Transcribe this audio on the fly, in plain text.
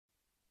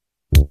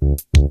Mahlakung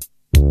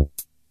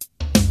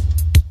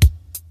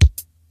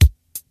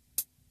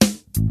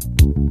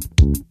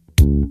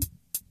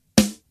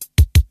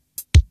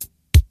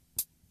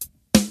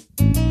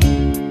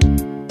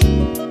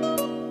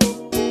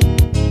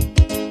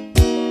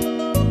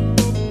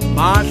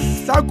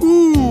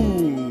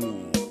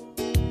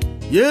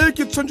ye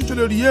ke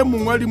tshwantšhetšeledi ye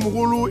mongwadi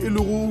mogolo e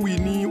le go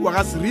Wini wa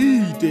ga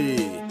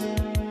Serite,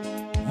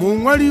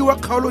 mongwadi wa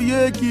kgaolo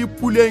ye ke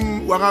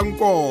Puleng wa ga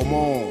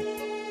Nkomo,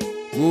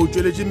 mo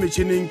tšweletše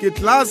metšhineng ke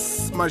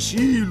Class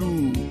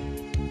Mashilu,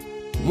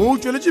 mo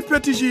tšweletše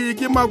phetiši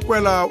ke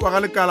Makwela wa ga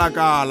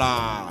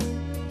Lekalakala,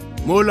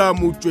 mola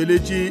mo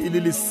tšweletše e le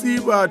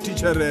Lesiba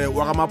Tichere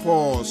wa ga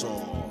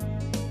Maphoso.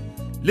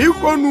 Le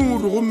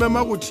konu re go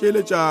mema go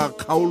theeletša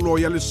kgaolo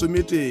ya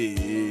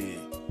lesometee.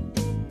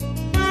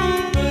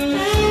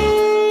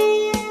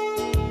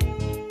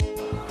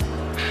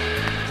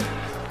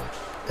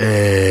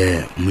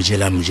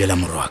 Mojela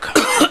morwaka.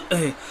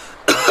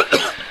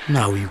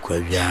 Na o ikwa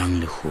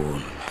bjang le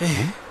khono.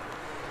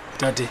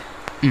 Tate.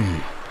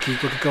 Ke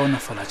go ka ona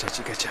fala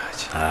tšatši ka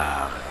tšatši.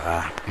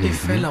 E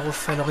fela go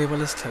e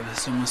bala setlhabe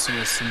sengwe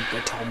seo se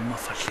mpetha go mo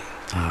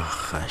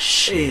mafatleng.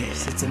 She.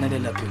 Se tsena le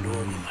la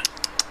pelong.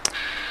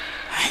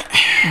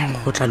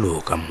 Go tla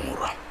loka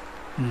morwa.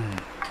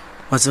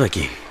 Wa tseba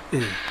ke?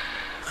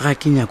 Ga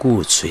ke nya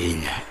go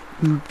tshwenya.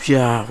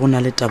 Mpya go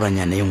na le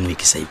tabanyana e nngwe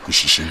ke sa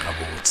ikwišišeng ga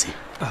botse.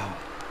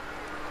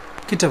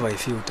 Ke taba e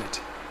feo tate?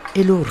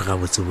 E le gore ga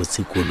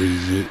botse koloi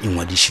ye e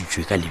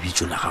ngwadišitšwe ka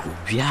lebitso la gago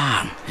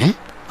bjang?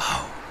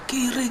 Ke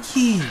e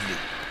rekile.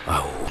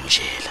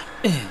 Mojela.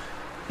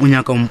 O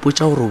nyaka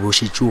mpotša gore o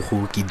bošetše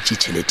go ke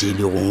ditšhelete e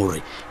le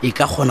gore e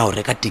ka kgona go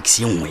reka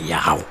taxi e nngwe ya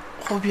gago.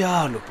 Go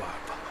bjalo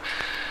papa.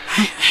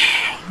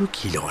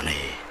 Lokile gona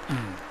e.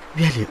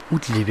 Bjale o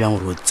tlile bjang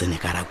gore o tsene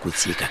ka ra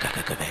kotsi e ka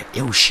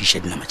ya o šiša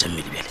dinama tša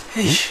mmele bjale.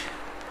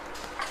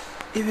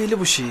 E be le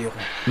bošego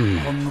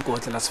gomme ko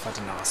otlela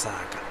sefatanaga sa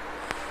ka.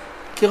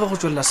 Ke go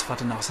tšwelela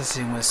sefatanaga sa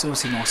sengwe seo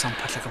se neng o sa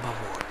mphatla ka ba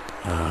bona.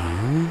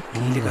 Ke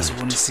ile ka se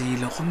bone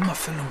sele gomme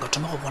mafelong ka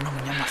thoma go bona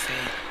monyama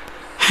fela.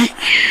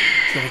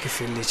 Ke re ke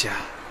feleletša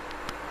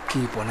ke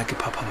ipona ke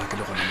phaphama ke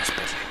le gona mo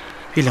sepetlele.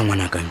 Pele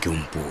ngwana kang ke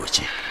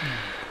ompotše.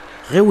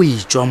 Ge o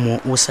itšwa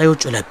mo o sa yo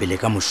tšwela pele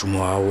ka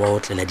mošomo wa o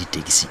tlela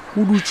ditekisi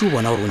o dutše o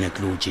bona gore o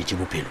nyakile o tšetše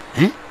bophelo.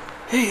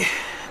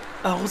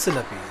 A go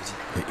tsela pedi.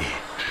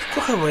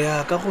 Go kgwebo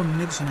ya ka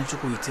gomme ke swanetše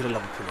go itirela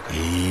bophelo ka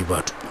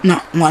batho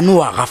na ngwane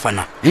wa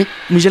gafana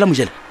mojela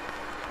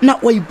na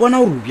wa ipona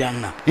gore o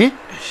bjang na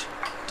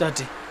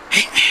tate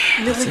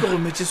le ge ke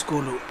gometše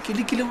sekolo ke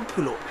lekile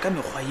bophelo ka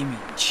mekgwa ye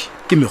mentši.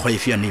 Ke mekgwa e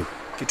fianeo?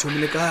 Ke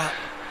thomile ka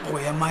go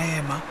ya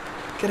maema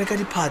ke reka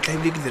diphatla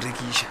ebile ke di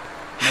rekiša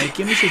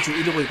maikemišetšo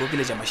e le go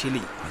ikokeletša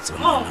mašheleng.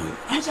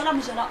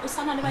 Mojela o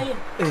sana le baeno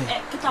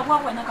ke tla boa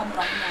go wena ka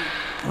moragonyana.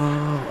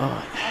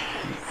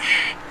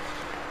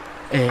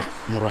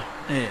 Morwa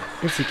e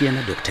se ke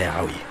yena doctor ya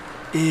gago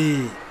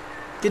ye?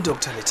 Ke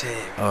Dr.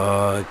 Lethebe.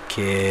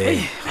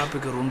 Okay. Gape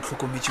ke re o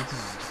ntlhokometše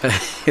kudu.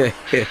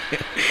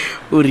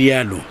 O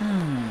rialo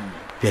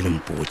bjale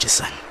mpotše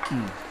sane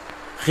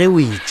ge o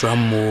itšwa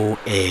mo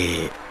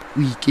o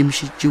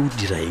ikemišitše o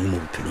dira eng mo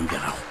bophelong bja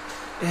gago?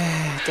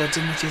 Tate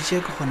motšetše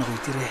ke kgona go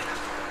itirela,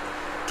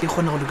 ke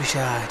kgona go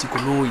lokiša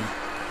dikoloi,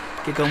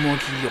 ke ka moo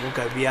ke ile go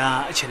ka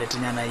bja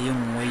tšheletenyana ye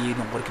nngwe ye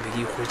leng gore ke be ke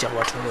ikgwetša go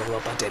batho ba ba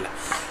patela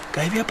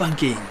ka e bja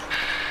bankeng.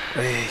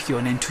 Ke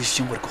yona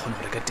nthušitšeng gore ke kgone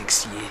go reka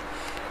taxi ye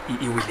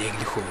e wileng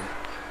le kgono.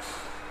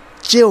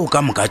 Tšeo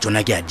ka moka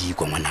tšona ke a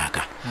dikwa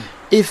ngwanaka.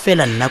 E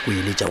fela nna ko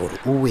eletša gore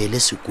o wele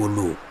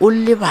sekolong o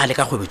lebale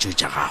ka kgwebetšo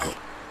tša gago.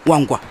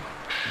 Wankwa?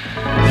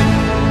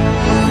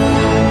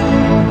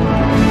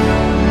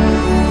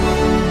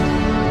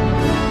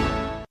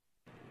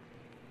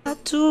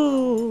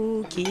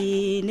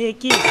 Ke ne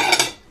ke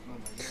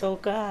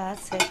hloka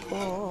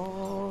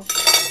tshepo,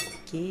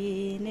 ke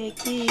ne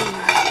ke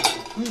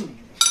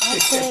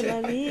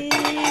atela le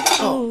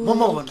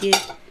ke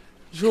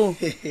jo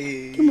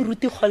ke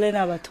moruti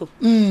kgolena batho.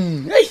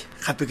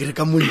 Gape ke re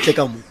ka montle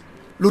ka mo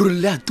le re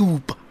le a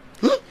tupa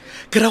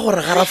ke ra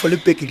gore ga ra fo le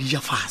peke di ja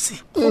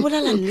fase. Go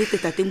bolela nnete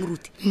tate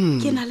moruti,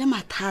 ke na le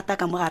mathata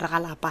ka mo gare ga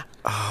lapa.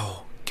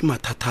 Ke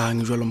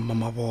mathatang jwalo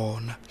mama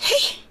bona.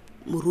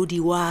 Morudi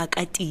wa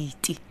ka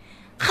Titi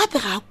gape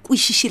ga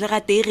kwišišile ga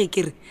tege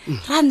ke re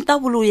ranta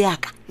bolo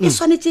yaka e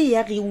swanetše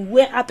ya ge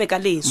we gape ka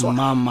leswa.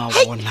 Mama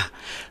bona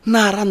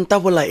na ranta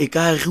bola e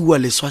ka giwa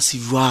leswa se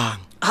jwang?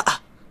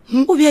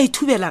 O be a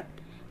ithubelang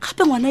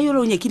gape ngwana yo le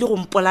o nyakile go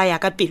mpola ya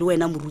ka pele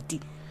wena moruti.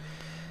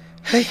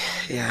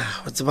 Ya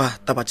o tseba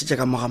taba tše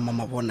ka moga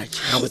mama bona ke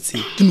ga botse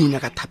ke no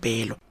nyaka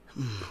thapelo.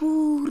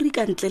 Ruri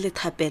ka ntle le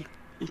thapelo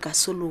nka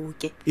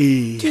soloke.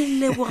 Ke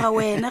leboga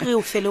wena ge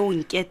o fele o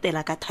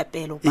nketela ka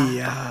thapelo ba.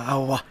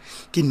 Awa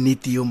ke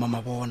nnete yo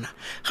mama bona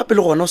gape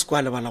le gona o se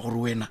kwa lebala gore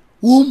wena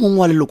o mongwe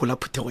wa leloko la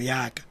phuthego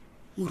yaka.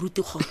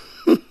 Moruti kgona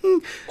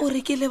o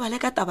re ke lebale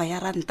ka taba ya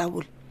ranta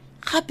bole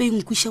gape e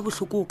nkwiša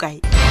bohloko o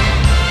kae?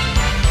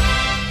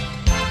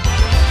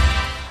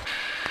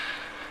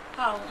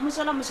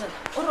 Mojela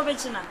o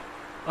robetše na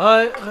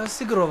ga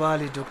se ke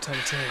robale Dr.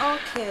 Lethebe.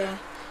 Okay.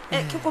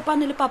 Ke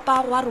kopane le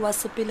papa go a re wa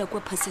sepele kwa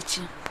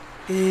passageng.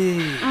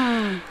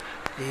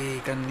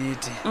 Ka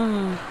nnete.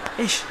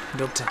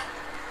 Doctor.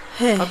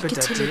 He, Gape ke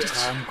tate theleditše.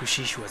 ga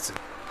nkwešiši wa tseba.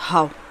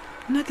 How?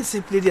 Nna ke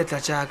sepele diatla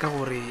tšaka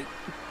gore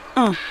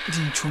di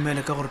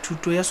ntšhomele ka gore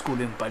thuto ya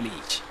sekolo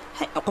empaletše.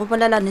 He, go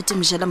bolela nnete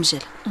Mojela.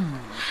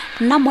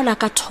 Nna mola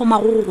ka thoma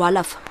go go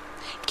alafa.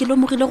 Ke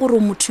lomogile gore o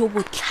motho yo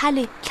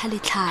botlhale.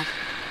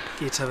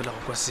 Ke thabela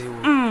go kwa seo.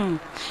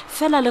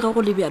 Fela le ge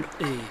go le bjalo,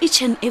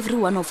 each and every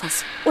one of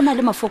us o na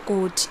le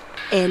mafokodi.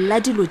 Ela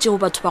dilo tšeo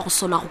batho ba go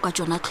solago ka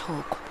tšona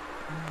tlhoko.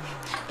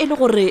 E le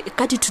gore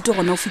ka dithuto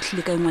gona o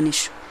fitlhile ka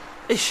ngwanešo.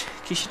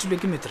 Ke šitilwe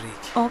ke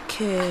matric.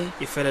 Okay.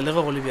 E fela le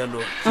ge go le bjalo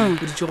ke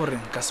ipoditše gore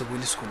nka se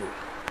boele sekolong.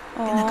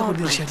 Ke nyaka go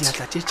diriša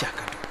diatla tše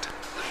tšaka doctor.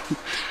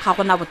 Ga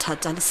gona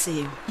bothata le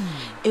seo.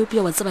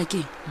 Eupša wa tseba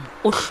keng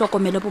o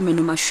hlokomele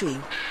bomeno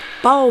mašweu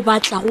bao ba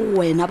tla go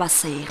wena ba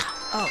sega.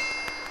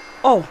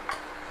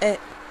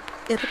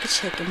 E re ke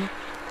check mo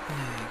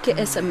ke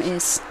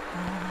SMS.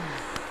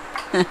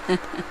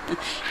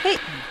 Hey,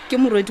 ke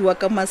morwedi wa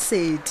ka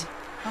Masedi.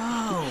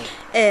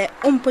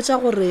 O mpotša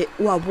gore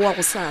wa boa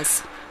go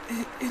sasa.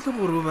 E le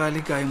gore o ba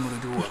le kae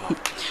morwedi wa gago?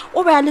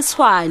 O be a le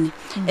tshwane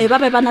ba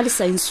be ba na le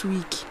science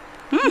week.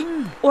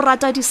 O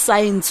rata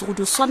di-science go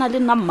di swana le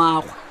nna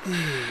mmagwe.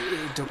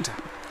 Doctor,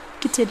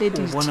 Ke o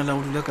theleditše. bona la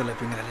o dula ka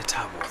lapeng la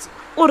lethabo wa tseba.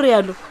 O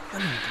realo? Ba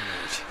le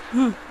mpolotše.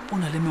 O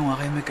na le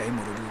mengwaga e mekae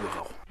morwedi wa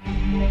gago?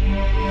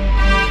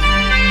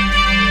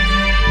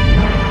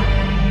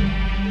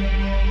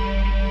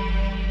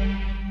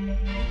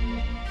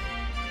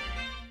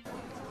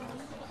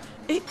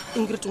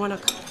 Ingrid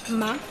ngwanaka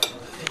ma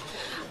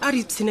a re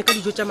itshene ka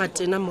dijo tša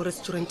matena mo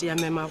restaurant ya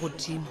mema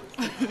godimo.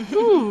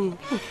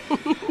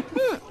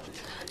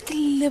 Ke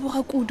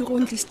leboga kudu go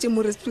ntlisitše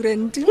mo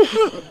restaurant.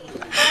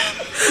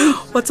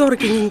 wa tsa gore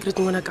ke eng Ingrid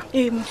ngwanaka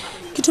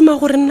ke tuma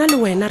gore nna le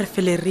wena re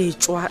fele re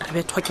tšwa re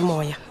bethwa ke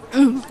moya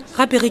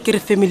gape ge ke re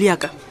family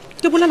yaka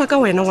ke bolela ka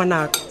wena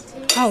ngwanaka.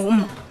 Ao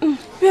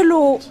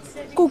bjalo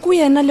koko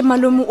yena le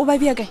malomo o ba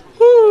bja kae?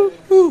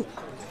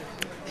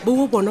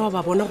 bo bona wa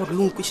ba bona gore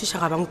le nkwešiša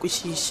ga ba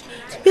nkwešiše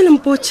pele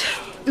mpotše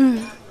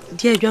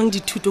di a bjang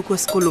dithuto ko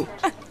sekolong.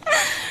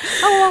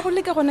 Ao go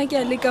leka gona ke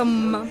a leka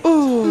mma.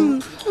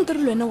 Nka re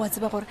le wena wa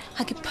tseba gore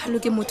ga ke phalo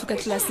ke motho ka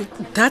tlase.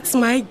 That's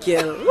my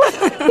girl.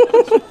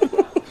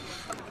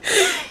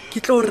 Ke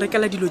tlo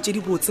rekela dilo tše di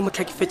botse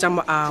motlha ke fetša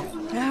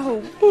moago.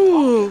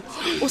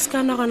 O se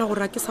ka nagana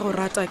gore a ke sa go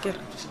rata ke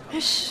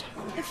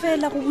E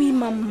fela go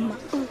boima mma.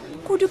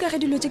 Kudu ka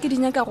ge dilo tše ke di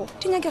nyakago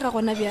di nyakega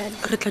gona bjale.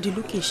 re tla di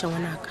lokiša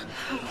ngwanaka.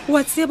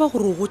 Wa tseba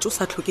gore o gotse o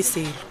sa tlhoke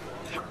selo.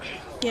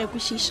 Ke a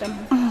kwešiša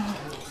mma.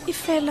 E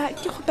fela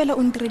ke kgopela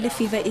o ntirele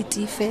fever e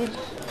tee fela.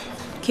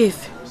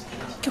 Kefe?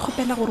 Ke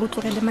kgopela gore o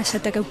tlogele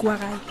mašata ka kua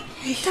gae.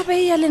 Taba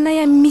e ya lena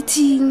ya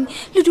meeting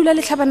le dula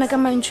le tlhabana ka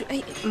mantšu.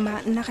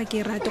 Ma nna ga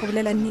ke e rate go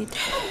bolela nnete.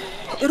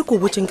 E re ko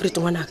botseng Krete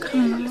ngwanaka.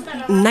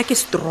 Nna ke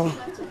strong.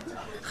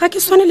 Ga ke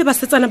swane le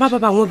basetsana ba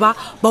bangwe ba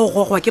o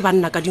gogwa ke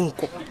banna ka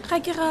dinko. Ga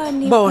ke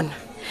gane. Bona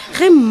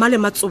ge mma le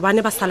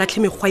matsobane ba sa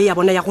latlhe mekgwa ya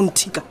bona ya go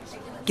nthika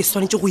ke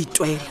swanetse go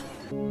itwela.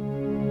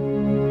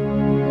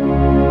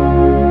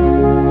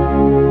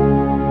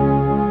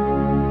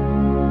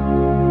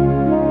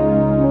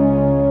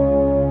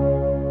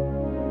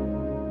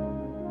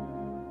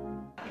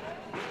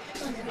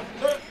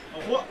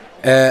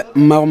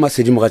 Mmago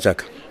Masedi moga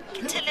tšaka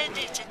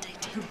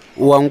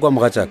o ankwa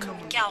moga tšaka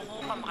Ke a go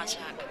kwa moga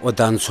tšaka. o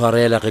tla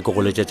ntshwarela ge ke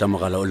go letšetša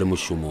mogala o le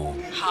mošomong.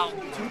 How?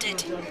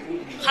 Daddy.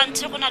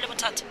 Gantse go na le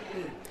bothata.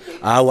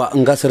 Awa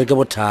nka se re ke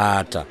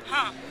bothata.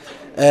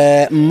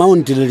 Mma o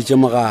ntileditše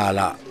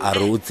mogala a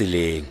re o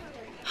tseleng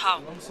How?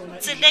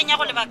 Tseleng ya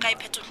go leba kae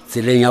phetola?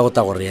 tseleng ya go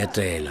ta go re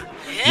etela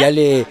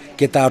bjale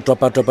ke ta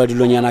topa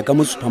dilonyana ka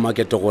mo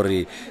supermarket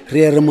gore re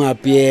ye re mo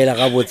apeela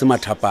gabotse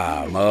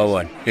mathapama wa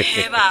bona.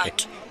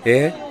 Batho.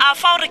 A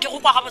fa o re ke go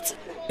kwa gabotse?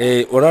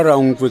 O ra ra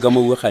nkwe ka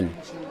mo uegane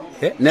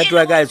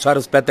network a e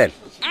tshware sepetele.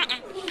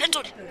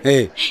 Phetola.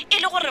 E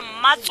le gore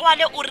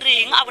mmatswale o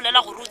reng a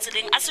bolela gore o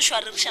tseleng a se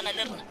šwa rerišana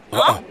le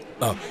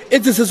rena. E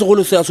tse se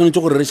segolo se a tshwanetse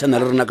go rerišana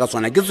le rena ka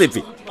swana ke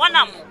tsefe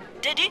Bona mo,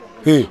 Daddy.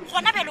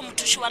 Gona bjalo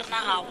mothuši wa rena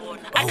ga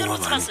gona. A ke re o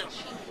tseba seo?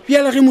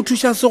 bjale ge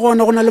mothuša se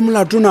gona go na le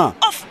molato na.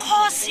 Of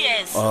course,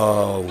 yes.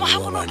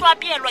 Mogakono o tlo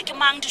apeelwa ke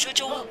mang dijo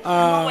tšeo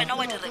wena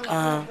wa di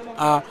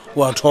reka?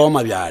 wa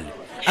thoma bjale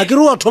a ke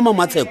re wa thoma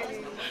matsheko.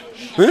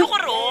 Ke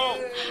gore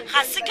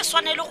ga se ke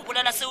swanele go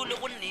bolela seo le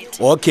go nnete.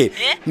 Okay,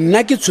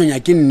 nna ke tshwenya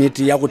ke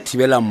nnete ya go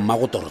thibela mma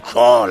go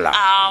torotlola.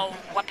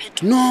 Wa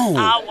phetho. No.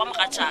 Wa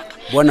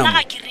mogatšaka. Bona Nna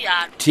ga ke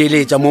rialo.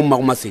 theeletša mo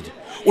Mmago Masedi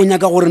o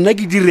nyaka gore nna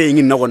ke direng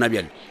nna gona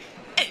bjale.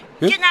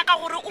 Ke nyaka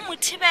gore o mo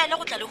thibele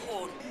go tla le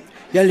gono.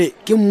 bjale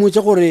ke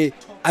mmotse gore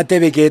a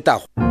tebe ke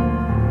etago.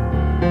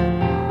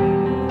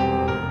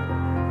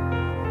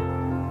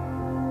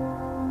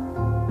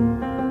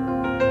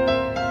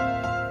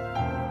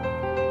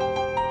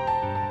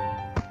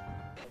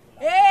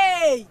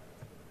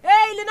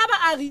 Lena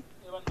baagi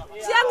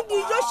tšeang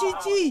dijo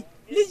šitše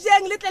le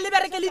jeng le tle le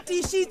bereke le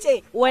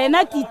tiišitše.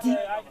 Wena Kiti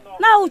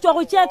na o tswa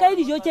go tšea kae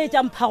dijo tše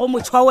tša mphago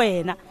motho wa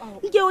wena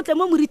nke o tle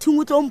mo morithing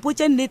o tlo o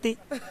mpotse nnete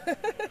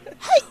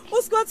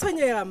o se ka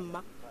tshwenyega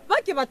mma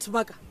ba ke batho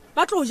baka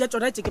ba tlo go ja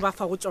tsona tše ke ba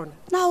fa go tsona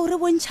na o re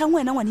bontšhang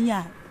wena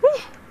ngwanenyana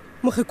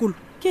mogekolo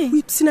o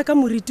ipsina ka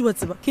moriti wa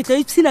tseba ke tlo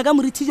ipsina ka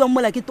moriti jwang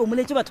mola ke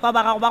tomoletse batho ba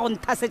ba gago ba go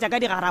nthasetša ka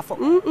digarafo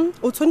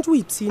o tshwanetse o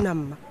ipsina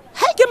mma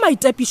ke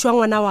maitapišo a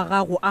ngwana wa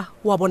gago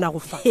wa bona go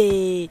fa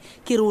ke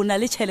re o na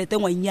le tšhelete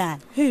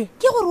ngwanyana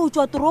ke gore o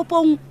tswa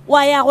toropong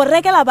wa ya go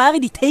rekela baagi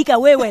di-take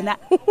away wena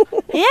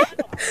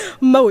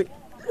mmawe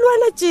le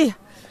wena tšea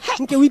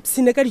nke o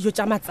ipsine ka dijo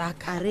tša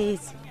matsaka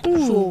aretse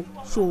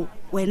so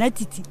wena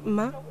titi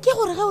mma ke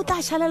gore ge o tla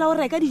šhalela go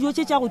reka dijo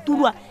tše tša go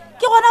turwa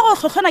ke gona go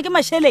tlhotlhona ke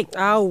mašheleng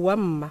aowa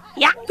mma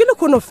ke le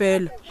kgono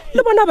fela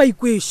le bona ba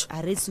ikweša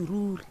aretse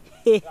ruri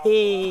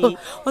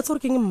wa tse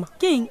gore keng mma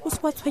keng o se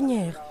kwa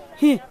tshwenyega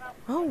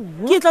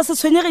ke tla se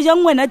tshwenyege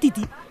jang wena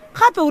titi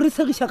gape o re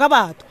tshegiša ka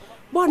batho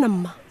bona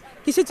mma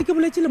ke šetse ke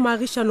boletse le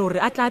maagišano gore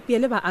a tla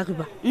apeele baagi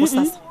ba go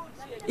sasa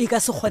e ka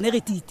se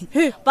kgonege titi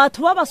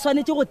batho ba ba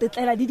swanetse go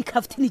tetlela le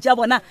di-caftini tša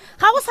bona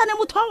ga go sane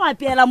motho wa go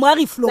apeela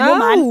moagi flomo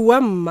mane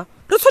aowa mma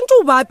re tshwanetse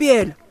go ba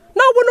apeela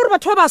na o bone gore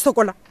batho ba ba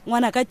sokola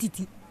ngwana ka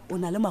titi o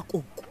na le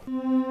makoko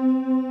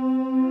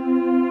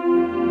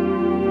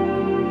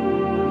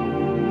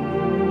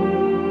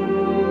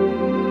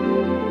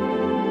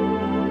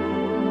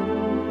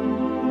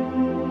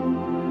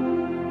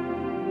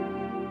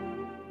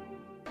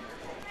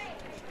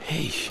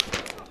Hey,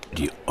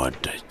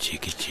 di-order tše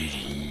ke tše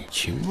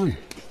dintšhi mone.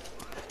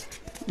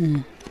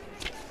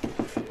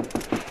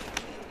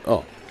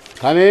 Oh,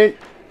 come in.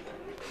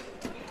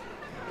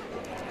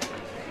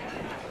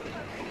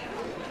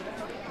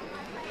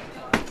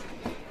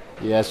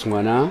 Yes,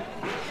 ngwana.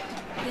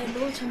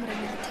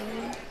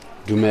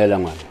 Dumela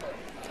ngwana.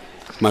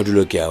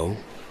 Madulo ke ao.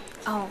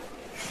 Ao.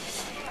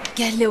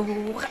 Ke a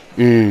leboga.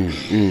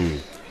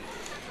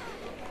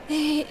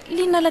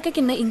 Leina la ka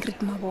ke nna Ingrid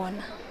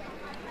Mabona.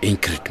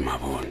 Ingrid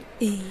Mabona.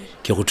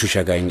 Ke go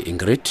thuša ka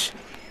Ingrid?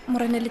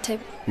 Morena le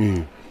Thabe.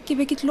 Ke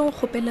be ke tlo go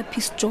kgopela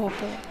peace job.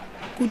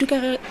 Kudu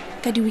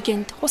ka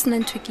di-weekend go sena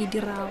ntho ke e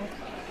dirago.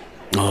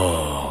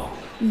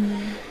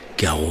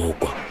 Ke a go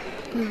kwa.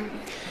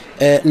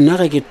 Nna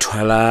ge ke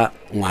thwala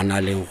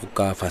ngwana le go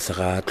ka fase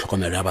ga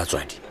tlhokomelo ya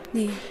batswadi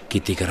ke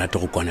te ke rate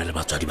go kwana le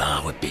batswadi ba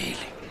gagwe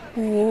pele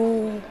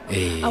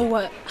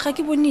aowa ga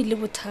ke bone le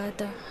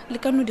bothata le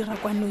ka no dira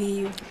kwano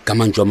eo ka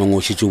mantso a mangwe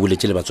o šetse o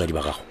boletse le batswadi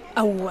ba gago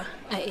aowa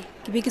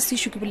ke be ke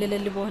sešo ke bolele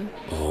le bona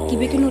ke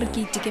be ke no re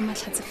ke iteke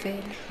mahlatse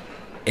fela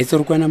e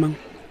tse re kwana mang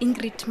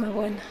Ingrid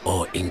Mabona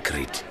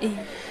Ingrid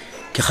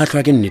ke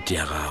kgatlhwa ke nnete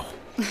ya gago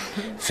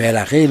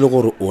fela ge e le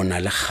gore o na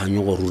le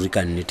kganyo gore o re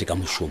ka nnete ka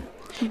mošomo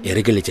e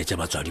re ke letšetša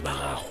batswadi ba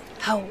gago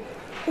hao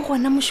o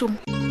gona mošomo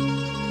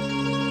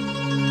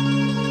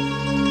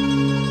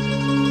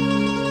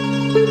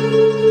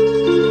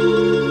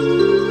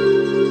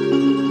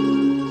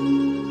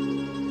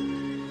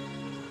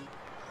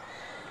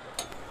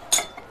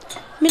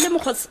mele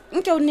mokgotsi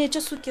nke o neetse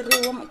sukiri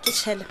wa ke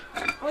tšhele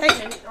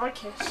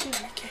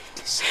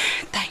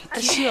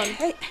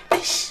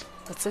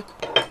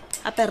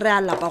gape re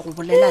a lapa go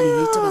bolela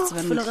nnete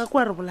felo ka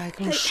kwa re bolaya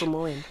ke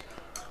mošomo wena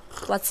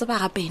wa tseba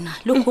gapena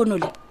le kgono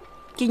le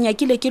ke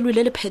nyakile ke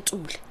lwele le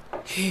phetole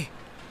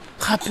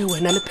gape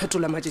wena le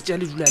phetola matšatši a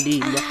le dula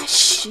leya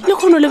le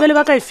kgono le bele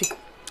ba ka efe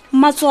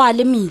matsoa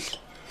le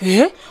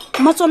mele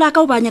matsola a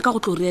ka o ba nyaka go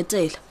tlo re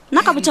etela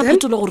nna ka botša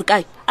phetole gore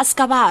kae a se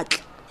ka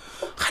batla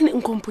gane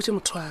nkompotse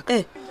motho wa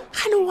ka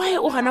gane wae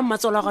o gana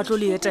matsola a go tlo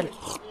le etela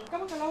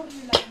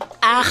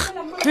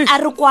a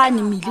re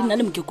kwane mele nna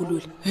le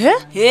mokekolole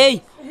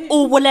hei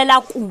o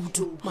bolela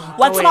kudu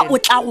wa tseba o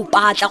tla go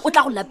patla o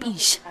tla go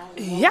lapiša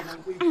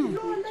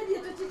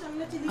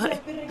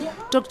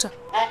doctor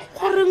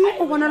goreng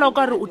o bonala o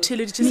ka re o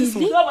theeleditše se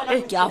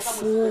sengwe ke a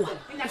foa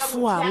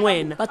foang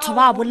wena batho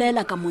ba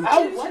bolela ka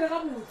montle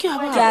ke a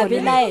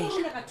belaela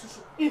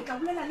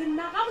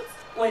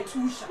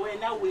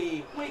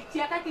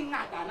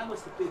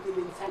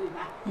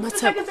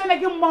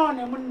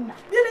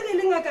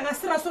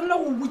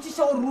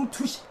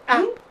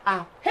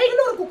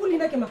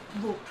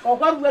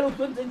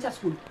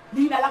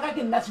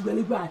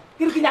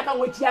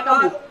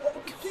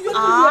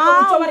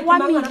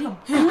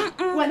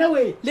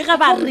le ge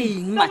ba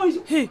reng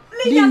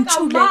le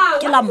ntšhule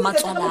ke la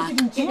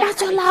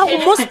mmatswalago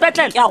mo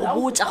sepetlele ke a go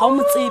botsa ga o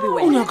mo tsebe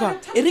wena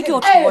e re ke o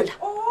tlhola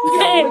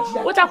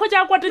o tla kgwetsa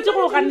a kwatetse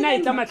go ga nna e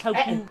tla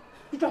Mahlakung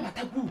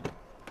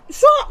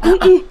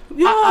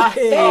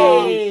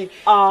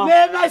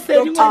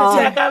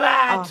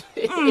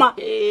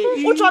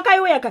o tswa kae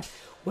o ya kae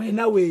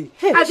wena we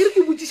a ke re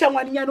ke botsiša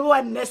ngwanenyane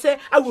wa nnese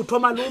a o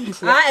thoma le o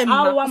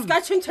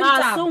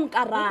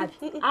senkarabe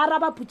a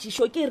raba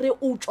potšišo ke re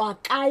o tswa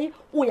kae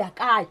o ya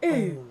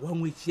kae wa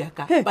ngwetsi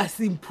yaka ba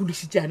se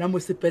mphulositsana mo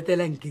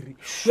sepetelang kere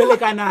jwale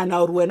ka nana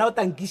gore wena o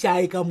tankiša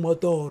ae ka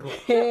mmotoro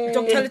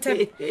Dr.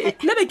 Letebe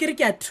nna be kere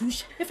ke a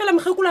thuša e fela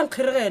mogekolo a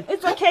nkgeregela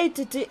it's okay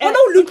titi Gona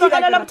o lokile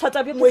tlogelela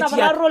bothata bjo ke tla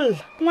borarolola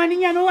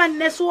ngwanenyane wa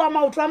nnese wa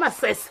maotlo a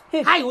masese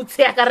ga e o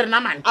tsheya ka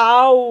rena mane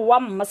aowa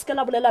mma se ke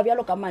la bolela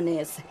bjalo ka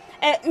manese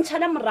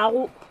ntšhane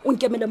morago o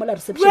nkemele mola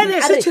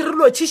jale se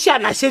tšhirelo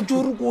tšhišana šetse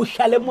ore ko o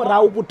šale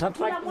morago bothata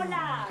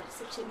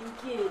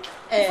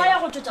fa ya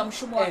go tšwetša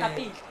mošomo wa ka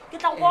pele ke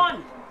tla bona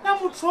na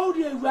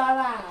motlhodi e bua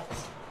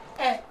batho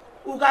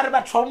o ka re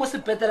batho ba mo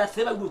sepetela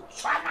se ba go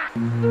tshwana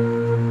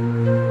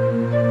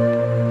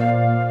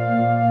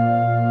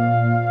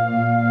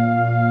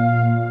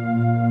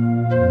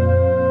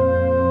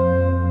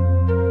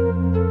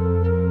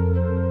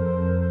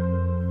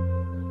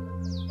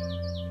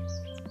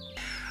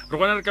re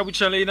gona re ka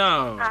botšiša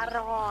leina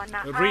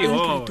re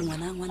ho ke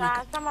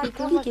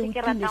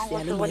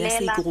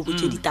go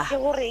botse ditaga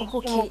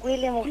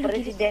mokwele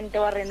mopresidente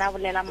wa rena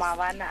bolela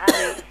mabana a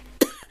re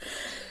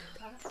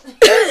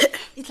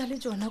e tla le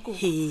tsona ko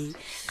he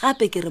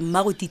gape ke re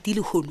mmago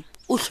titile kgono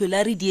o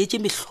tlhola re dietse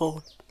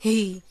mehlolo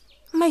he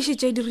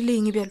maišetse a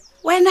dirileng bjalo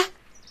wena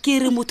ke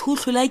re motho o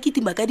tlhola ke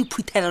tima ka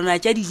diphuthelana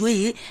tša dijo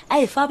e a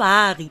e fa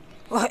baagi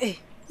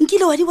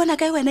nkile wa di bona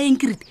kae wena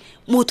enkirite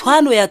motho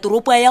a no ya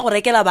toropo ya go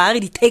rekela baagi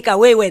di-take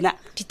away wena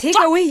di-take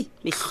away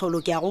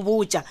mehlolo ke ya go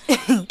botša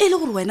e le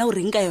gore wena o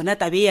reng ka yona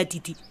tabe ya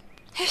titi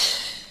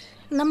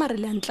nna mare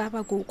le a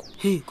ntlaba koko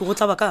ke go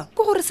tlaba kang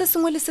ke gore se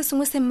sengwe le se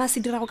sengwe se mma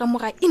se dirago ka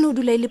moga e ne o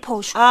dula e le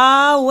phoso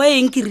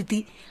we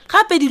enkiriti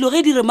gape dilo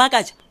ge di re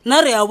makatša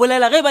nna re ya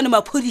bolela ge ba ne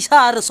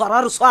maphodisa a re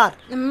swara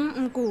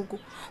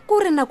koko ko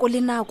re nako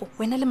le nako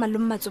wena le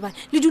malome matsobane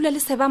le dula le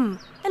seba mma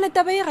ene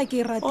taba e ga ke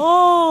e rate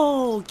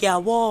ke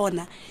a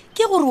bona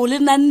ke gore o le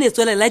nanne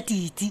tswelela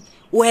titi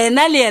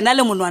wena le yena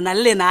le monwana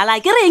le lenala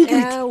ke re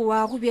enkiriti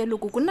wa go bjalo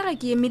koko nna ga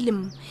ke eme le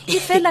mma e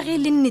fela ge e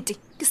le nnete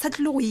ke sa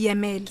tlile go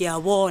iemela ke a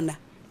bona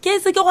ke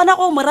se ke gona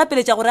go mo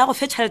rapeletša gore ya go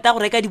fetšhaleta go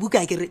reka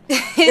dibuka kere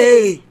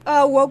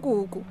wa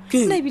koko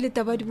nna ebile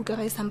taba dibuka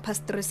ga e sampha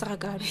stress ga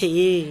kalo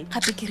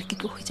gape ke re ke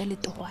tlo hwetša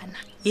letogwana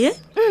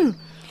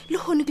le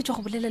gone ke tswa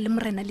go bolela le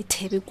morena le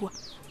thebe kua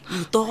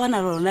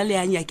letogwana lona le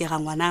a nyakega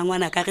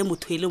ngwana ka ge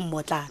motho e le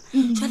mmotlana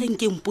jwaleng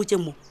ke mpotse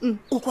mo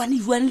o kwane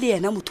juang le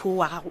yena motho o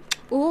wa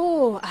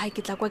gago a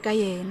ke tla kwa ka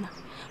yena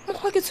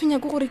mokgwa ke tshwenya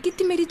ke gore ke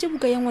timeditše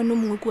buka ya ngwane o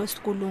mongwe kua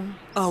sekolong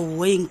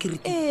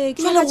enkirite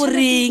jwale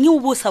goreng o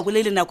bo sa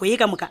bolele nako ye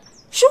ka moka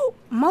sho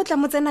mma o tla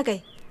mo tsena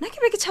kae nna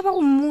ke be ke tšhaba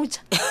go mmotša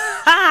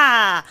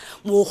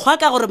mokgwa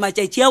ka gore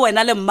matšatši a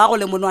wena le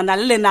mmago le monwana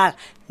le lenala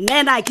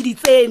nena ke di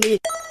tsene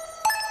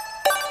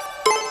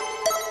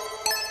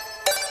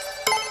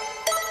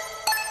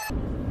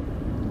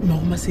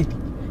Masedi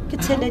ke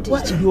tšhelete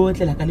yo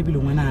tlela ka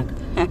lebelo ngwanaka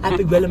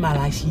ape bjale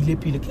mala a šile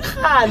pele ke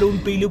gale o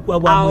mpeile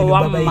kua boamole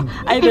ba baeng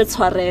a ebe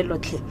tshwarelo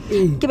tle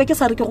ke be ke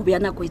sa re ke go bea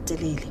nako e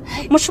telele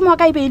mošomo wa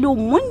ka e be e le o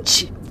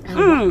montši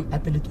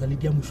ape le tswa le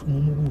dia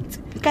mošomo mo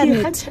botse ka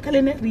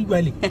lene re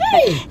iwale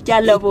ke a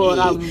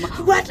leboga mma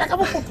wa tla ka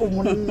bokgopo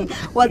monna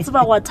wa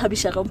tseba go a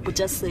thabiša ga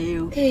mpotša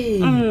seo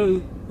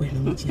wena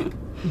motšeaka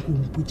nko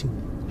mpotse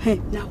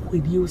na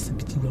kgwedi eo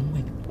sepetiwang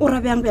wena o ra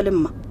bjang bjale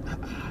mma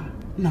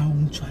na o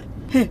ntshware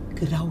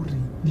ke ra gore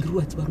nkere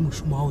wa tseba re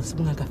mošomo wa o se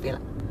bongaka fela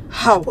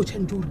o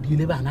tshwanetse gore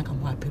diele bana ka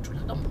mo a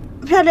phetola ka mo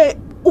bjale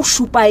o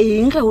šupa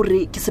eng ge gore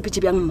ke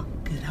sepetse bjang mma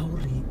ke ra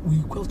gore o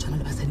ikwa o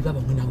tshwana le basadi ba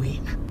bangwe na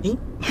wena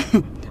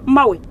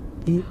mmawe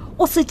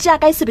o se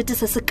tšea ka e sebete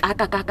se se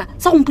kaka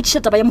sa go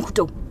mpotšiša taba ya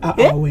mohutong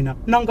wena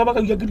nna nka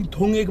baka ja ke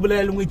dithong e ke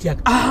bolela le ngwetse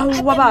yaka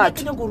wa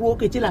batho ke gore o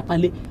oketse lapa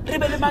le re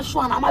be le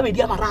maswana a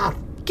mabedi a mararo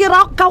ke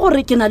ra ka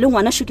gore ke na le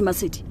ngwana Shuki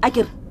Masedi a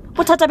kere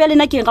bothata bja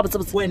lena ke eng ga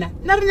botsebotse wena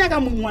nna re nyaka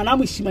ngwana a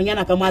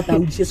mošimanyana ka mo a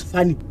taodiše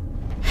sefane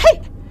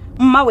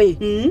mmawe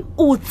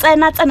o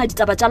tsena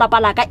ditaba tša lapa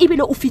laka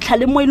ebile o fitlha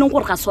le mo e leng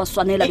gore ga se wa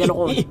swanela bjale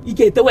gone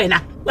ikete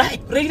wena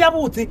re dila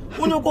botse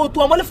o nyako o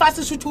tua mo lefase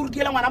sutho o re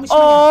diela ngwana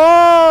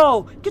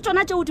mošimanyana ke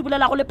tsona tšeo di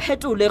bolelago le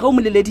phetole ge o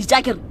moleleditša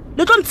a kere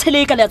le tlo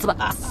ntshele ka le ya tseba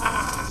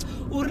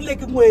o rile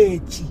ke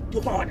ngwetši di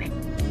gone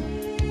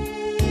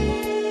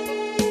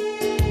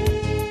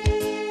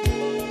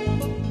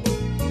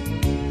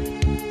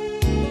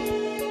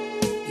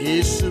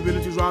e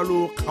sebeletše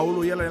jalo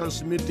kgaolo ya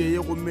lesemete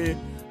ye gomme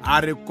a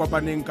re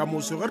kopaneng ka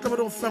moso ge re taba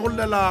di go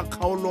fegolela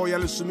kgaolo ya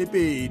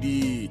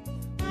lesomepedi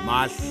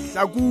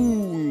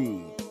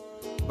Mahlakung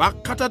ba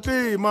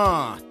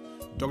kgathatema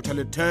Dr.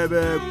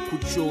 Letebe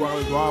Khutšo wa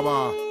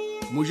Jwaba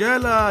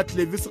Mojela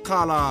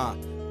Tlevisikhala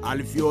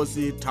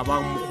Alfiosi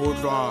Thabang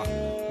Mokgotlwa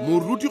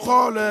Moruti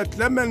Kgole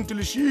Clement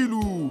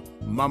Leshilu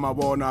Mama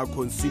Bona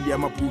Consilia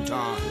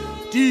Maputa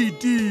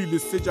Titi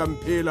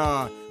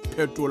Lesetšamphela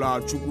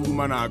Phetola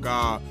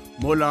Chukurumanaka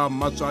mola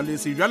matswale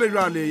se jale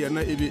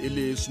yena ebe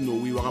ele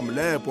Snowy wa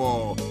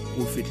Gamlepo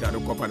go fitla re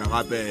kopana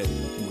gape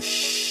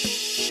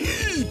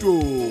moshito